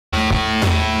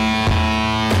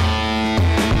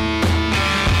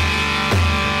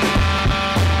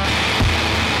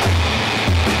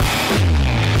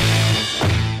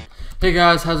Hey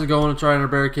guys, how's it going? It's Ryan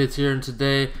Barricades here, and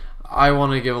today I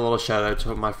want to give a little shout out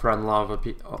to my friend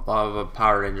Lava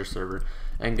Power Ranger server.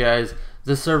 And guys,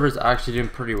 this server is actually doing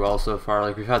pretty well so far.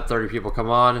 Like, we've had 30 people come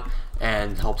on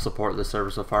and help support the server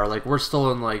so far. Like, we're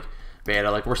still in like beta,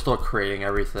 like we're still creating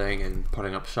everything and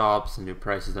putting up shops and new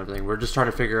prices and everything. We're just trying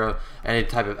to figure out any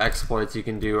type of exploits you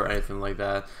can do or anything like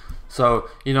that. So,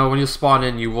 you know, when you spawn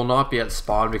in, you will not be at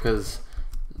spawn because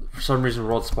for some reason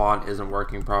world spawn isn't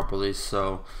working properly.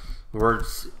 So we're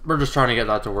just trying to get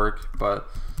that to work. But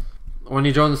when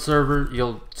you join the server,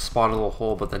 you'll spawn a little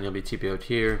hole, but then you'll be TPO'd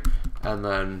here, and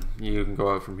then you can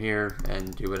go out from here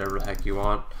and do whatever the heck you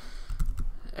want.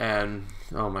 And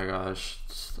oh my gosh,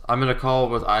 I'm in a call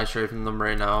with from them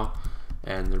right now,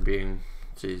 and they're being,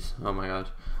 jeez, oh my gosh.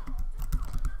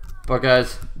 But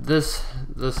guys, this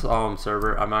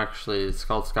server, it's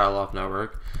called Skyloft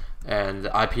Network, and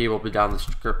the IP will be down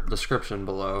the description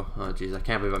below. Oh jeez, I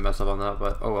can't believe I messed up on that,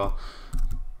 but oh well.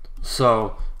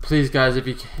 So please guys,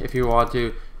 if you want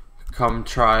to, come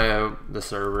try out the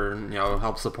server and, you know,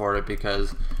 help support it,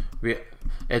 because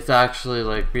it's actually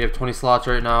like we have 20 slots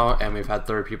right now, and we've had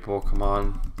 30 people come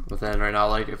on within right now.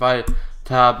 Like, if I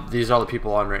tab, these are all the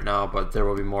people on right now, but there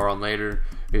will be more on later.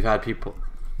 We've had people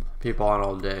on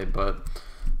all day, but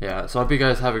yeah. So I hope you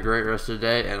guys have a great rest of the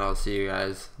day, and I'll see you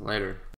guys later.